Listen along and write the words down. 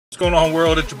going on,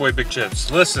 world? It's your boy Big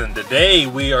Chips. Listen, today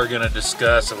we are going to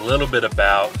discuss a little bit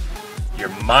about your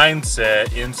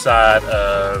mindset inside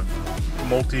of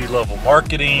multi-level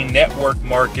marketing, network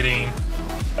marketing,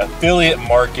 affiliate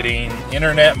marketing,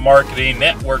 internet marketing,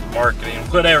 network marketing,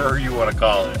 whatever you want to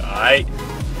call it, alright?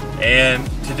 And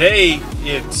today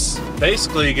it's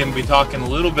basically going to be talking a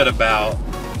little bit about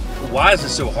why is it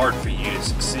so hard for you to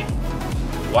succeed?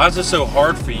 Why is it so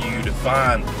hard for you to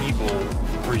find people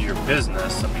for your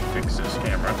business? Let me fix this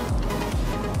camera.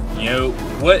 You know,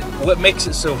 what makes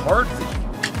it so hard for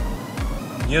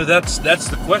you? You know, that's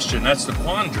the question. That's the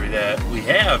quandary that we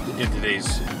have in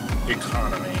today's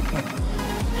economy.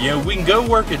 You know, we can go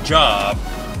work a job.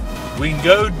 We can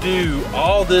go do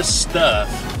all this stuff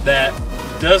that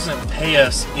doesn't pay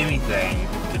us anything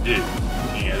to do.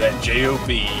 You know, that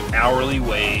JOB, hourly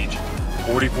wage,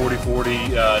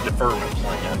 40-40-40 deferment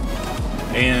plan,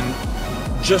 and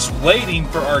just waiting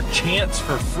for our chance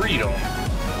for freedom,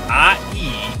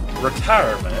 i.e.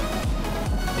 retirement,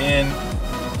 and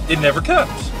it never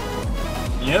comes.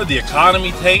 You know, the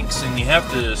economy tanks and you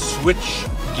have to switch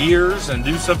gears and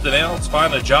do something else,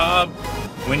 find a job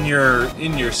when you're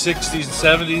in your 60s and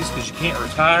 70s because you can't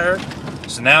retire.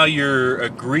 So now you're a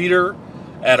greeter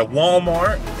at a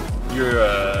Walmart, you're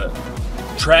a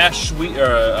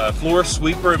floor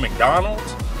sweeper at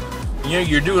McDonald's. You know,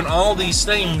 you're doing all these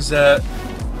things that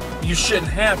you shouldn't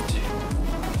have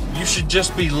to. You should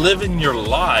just be living your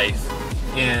life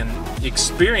and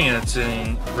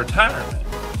experiencing retirement,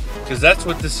 because that's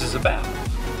what this is about.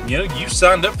 You know, you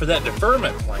signed up for that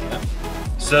deferment plan,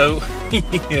 so you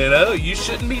know, you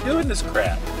shouldn't be doing this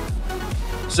crap.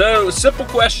 So, simple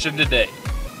question today: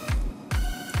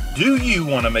 do you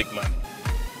want to make money?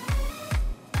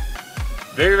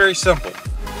 Very, very simple.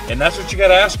 And that's what you got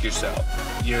to ask yourself.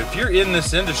 You know, if you're in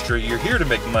this industry, you're here to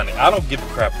make money. I don't give a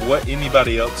crap what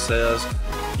anybody else says.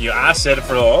 You know, I said it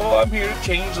for, I'm here to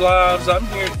change lives. I'm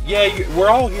here. Yeah, we're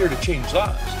all here to change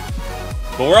lives.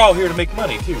 But we're all here to make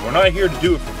money too. We're not here to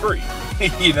do it for free.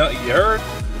 You know, you heard?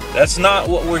 That's not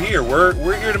what we're here.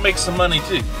 We're here to make some money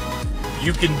too.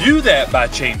 You can do that by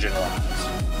changing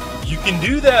lives. You can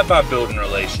do that by building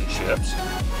relationships.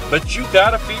 But you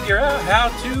got to figure out how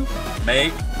to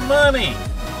make money.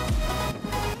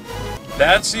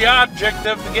 That's the object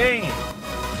of the game.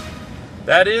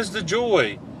 That is the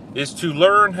joy, is to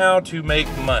learn how to make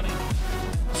money.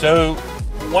 So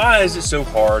why is it so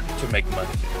hard to make money?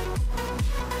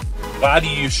 Why do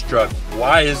you struggle?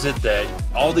 Why is it that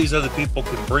all these other people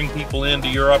can bring people into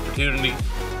your opportunity,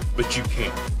 but you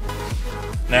can't?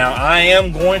 Now, I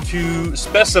am going to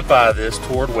specify this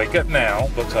toward Wake Up Now,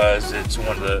 because it's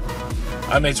one of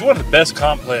the best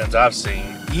comp plans I've seen.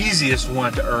 Easiest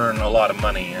one to earn a lot of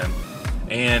money in.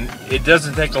 And it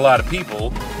doesn't take a lot of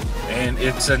people, and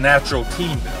it's a natural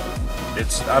team build.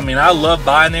 I love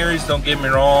binaries, don't get me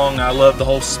wrong. I love the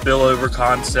whole spillover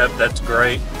concept, that's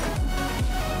great.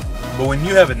 But when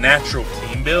you have a natural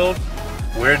team build,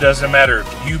 where it doesn't matter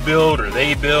if you build or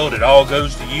they build, it all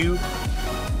goes to you,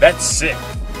 that's sick.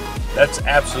 That's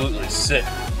absolutely sick.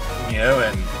 You know,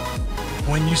 and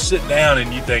when you sit down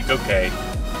and you think, okay,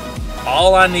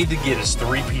 all I need to get is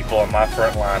 3 people on my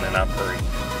front line and I'm free.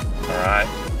 Alright?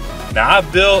 Now,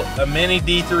 I've built a many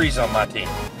D3s on my team.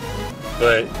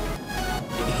 But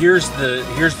here's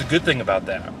the good thing about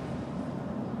that.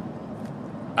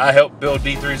 I helped build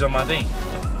D3s on my team.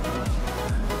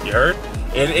 You heard?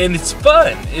 And it's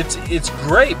fun. It's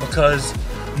great, because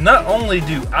not only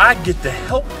do I get to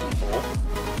help people,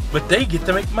 but they get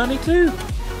to make money too.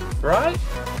 Right?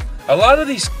 A lot of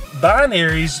these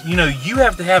binaries, you know, you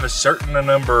have to have a certain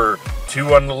number,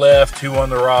 2 on the left, 2 on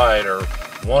the right, or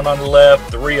 1 on the left,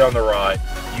 3 on the right.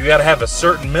 You got to have a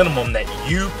certain minimum that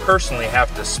you personally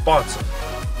have to sponsor.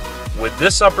 With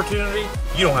this opportunity,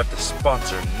 you don't have to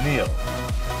sponsor nil.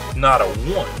 Not a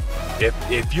 1.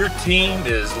 If your team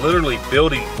is literally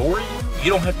building for you, you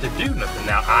don't have to do nothing.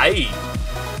 Now, i.e.,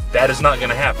 that is not going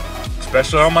to happen,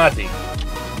 especially on my team.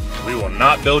 We will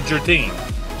not build your team.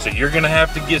 So you're going to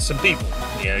have to get some people.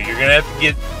 You know, you're going to have to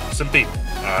get some people.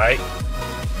 All right?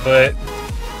 But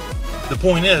the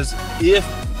point is, if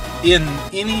in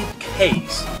any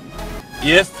case,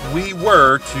 if we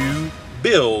were to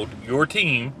build your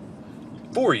team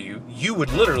for you, you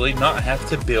would literally not have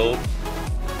to build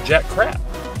jack crap.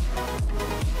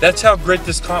 That's how great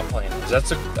this comp plan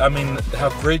is. How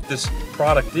great this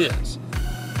product is.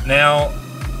 Now,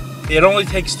 it only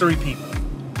takes 3 people.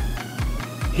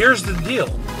 Here's the deal.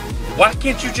 Why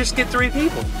can't you just get 3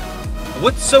 people?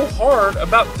 What's so hard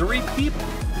about 3 people?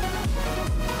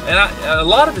 And a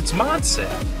lot of it's mindset.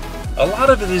 A lot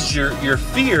of it is your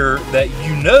fear that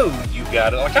you know you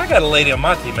got it. Like, I got a lady on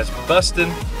my team that's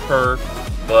busting her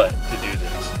butt to do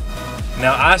this.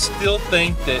 Now, I still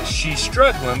think that she's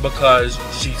struggling because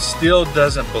she still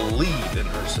doesn't believe in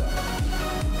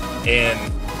herself. And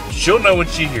she'll know when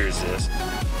she hears this.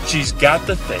 She's got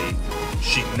the faith,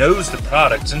 she knows the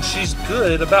products, and she's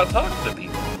good about talking to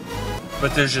people.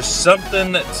 But there's just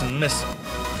something that's missing.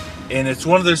 And it's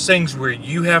one of those things where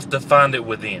you have to find it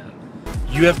within.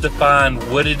 You have to find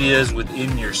what it is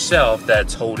within yourself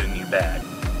that's holding you back.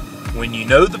 When you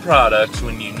know the products,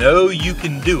 when you know you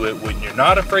can do it, when you're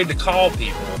not afraid to call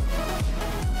people,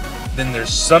 then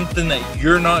there's something that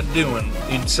you're not doing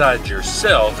inside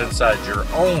yourself, inside your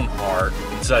own heart,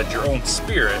 inside your own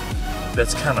spirit,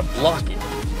 that's kind of blocking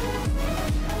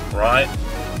you, right?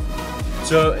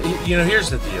 So, here's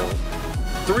the deal.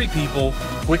 3 people,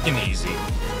 quick and easy.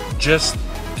 Just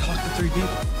talk to 3 people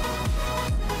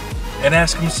and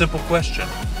ask them a simple question.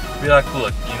 Be like,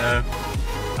 look,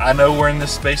 I know we're in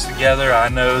this space together. I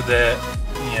know that,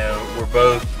 we're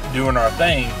both doing our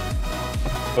thing,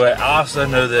 but I also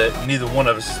know that neither one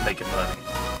of us is making money.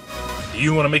 Do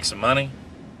you want to make some money?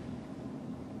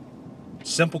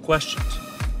 Simple questions.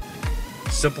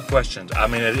 Simple questions. I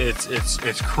mean,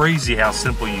 it's crazy how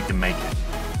simple you can make it.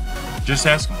 Just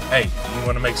ask them, hey, do you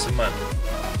want to make some money?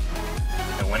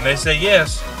 And when they say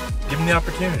yes, give them the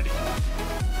opportunity.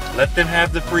 Let them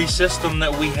have the free system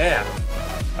that we have.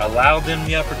 Allow them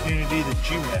the opportunity that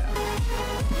you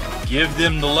have. Give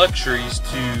them the luxuries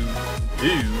to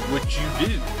do what you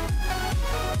do.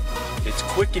 It's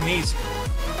quick and easy.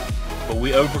 But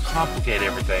we overcomplicate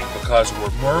everything because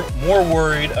we're more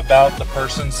worried about the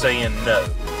person saying no.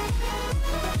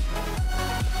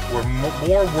 We're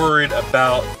more worried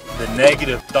about the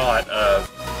negative thought of,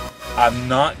 I'm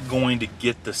not going to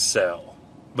get the sale,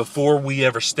 before we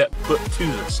ever step foot to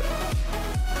the sale.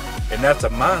 And that's a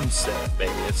mindset,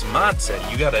 baby. It's a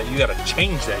mindset. You gotta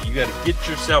change that. You gotta get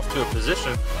yourself to a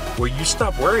position where you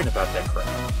stop worrying about that crap.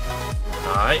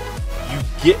 Alright? You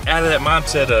get out of that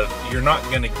mindset of, you're not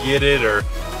gonna get it, or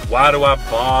why do I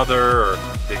bother, or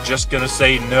they're just gonna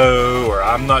say no, or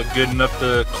I'm not good enough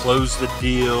to close the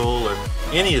deal, or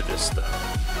any of this stuff.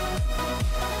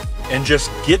 And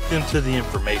just get them to the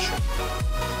information.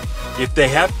 If they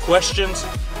have questions,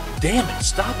 damn it,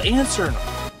 stop answering them.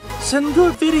 Send them to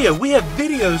a video. We have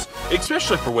videos,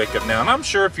 especially for Wake Up Now. And I'm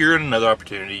sure if you're in another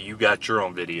opportunity, you got your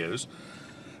own videos.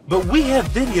 But we have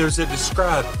videos that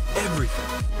describe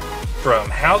everything. From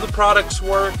how the products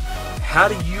work, how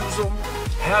to use them,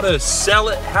 how to sell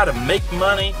it, how to make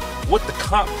money, what the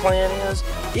comp plan is.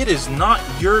 It is not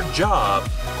your job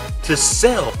to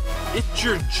sell. It's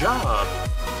your job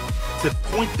to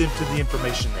point them to the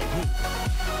information they need.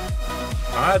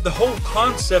 Alright, the whole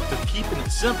concept of keeping it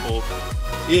simple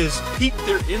is pique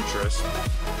their interest,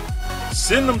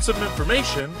 send them some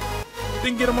information,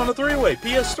 then get them on a 3-way,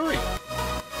 PS3.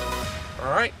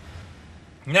 Alright?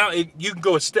 Now, you can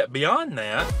go a step beyond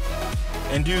that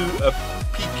and do a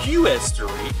PQS3,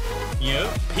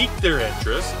 pique their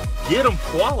interest, get them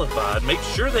qualified, make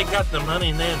sure they got the money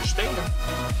and they understand,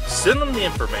 send them the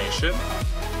information,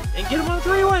 and get them on a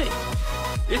 3-way.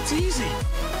 It's easy.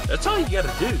 That's all you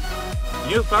gotta do.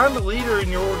 Find a leader in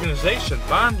your organization,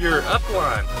 find your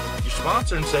upline, your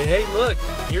sponsor, and say, hey, look,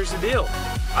 here's the deal.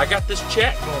 I got this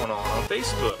chat going on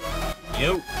Facebook.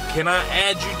 Can I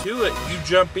add you to it? You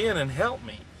jump in and help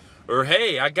me. Or,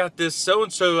 hey, I got this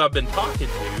so-and-so I've been talking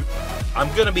to.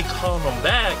 I'm going to be calling them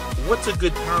back. What's a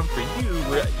good time for you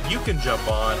where you can jump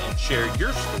on and share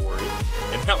your story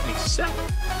and help me sell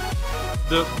it?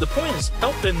 The point is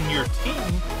helping your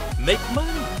team make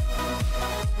money.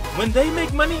 When they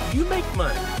make money, you make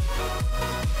money.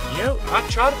 I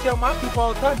try to tell my people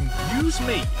all the time, use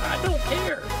me. I don't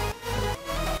care.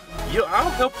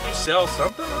 I'll help you sell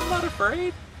something. I'm not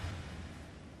afraid.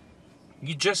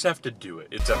 You just have to do it.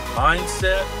 It's a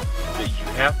mindset that you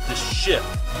have to shift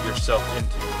yourself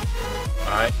into.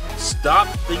 Alright? Stop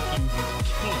thinking you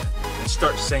can't and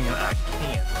start saying I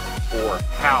can't, or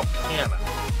how can I?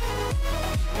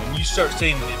 When you start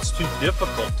saying it's too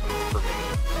difficult for me,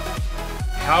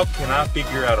 how can I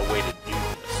figure out a way to do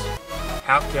this?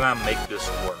 How can I make this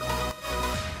work?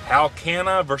 How can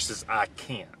I versus I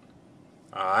can't?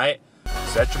 Alright?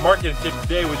 So that's your marketing tip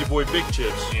today with your boy Big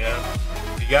Chips.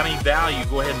 If you got any value,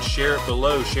 go ahead and share it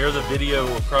below. Share the video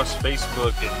across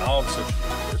Facebook and all the social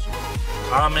medias.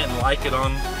 Comment and like it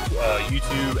on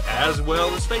YouTube as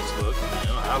well as Facebook.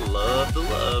 I love the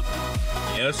love.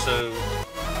 So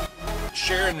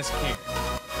sharing is caring.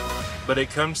 But it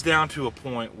comes down to a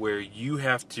point where you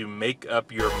have to make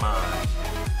up your mind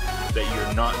that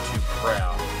you're not too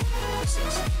proud to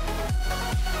succeed.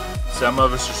 Some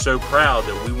of us are so proud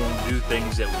that we won't do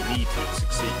things that we need to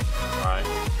succeed, right?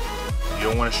 You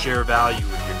don't want to share value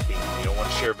with your team. You don't want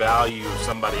to share value of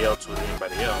somebody else with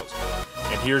anybody else.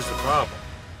 And here's the problem.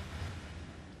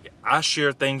 I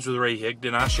share things with Ray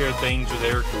Higdon. I share things with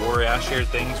Eric Worre. I share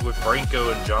things with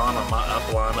Franco and John on my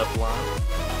upline.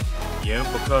 You know,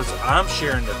 because I'm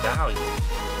sharing the value.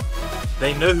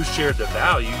 They know who shared the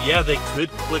value. Yeah, they could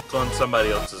click on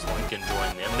somebody else's link and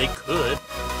join them. They could.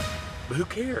 But who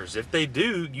cares? If they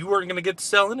do, you weren't going to get to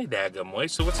sell any daggum way.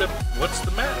 So what's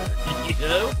the matter? You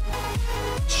know?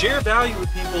 Share value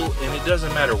with people, and it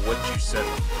doesn't matter what you send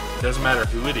them. It doesn't matter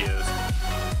who it is.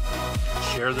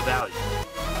 Share the value.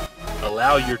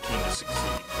 Allow your team to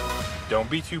succeed. Don't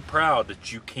be too proud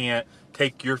that you can't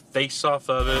take your face off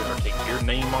of it or take your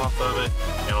name off of it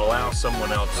and allow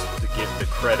someone else to get the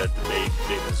credit that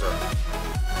they deserve.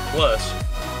 Plus,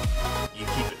 you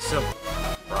keep it simple,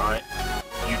 right?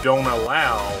 You don't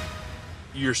allow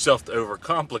yourself to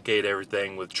overcomplicate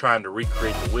everything with trying to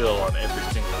recreate the wheel on every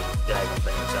single daggone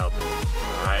thing that's out there.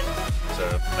 Alright?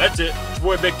 So that's it. It's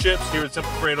your boy Big Chips here at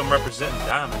Simple Freedom representing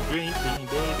Diamond Green Team,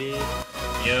 baby.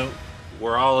 You know,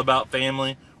 we're all about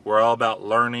family, we're all about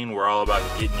learning, we're all about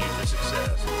getting you to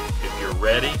success. If you're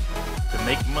ready to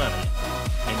make money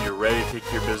and you're ready to take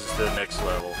your business to the next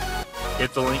level,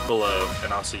 hit the link below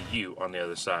and I'll see you on the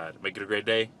other side. Make it a great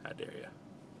day. I dare you.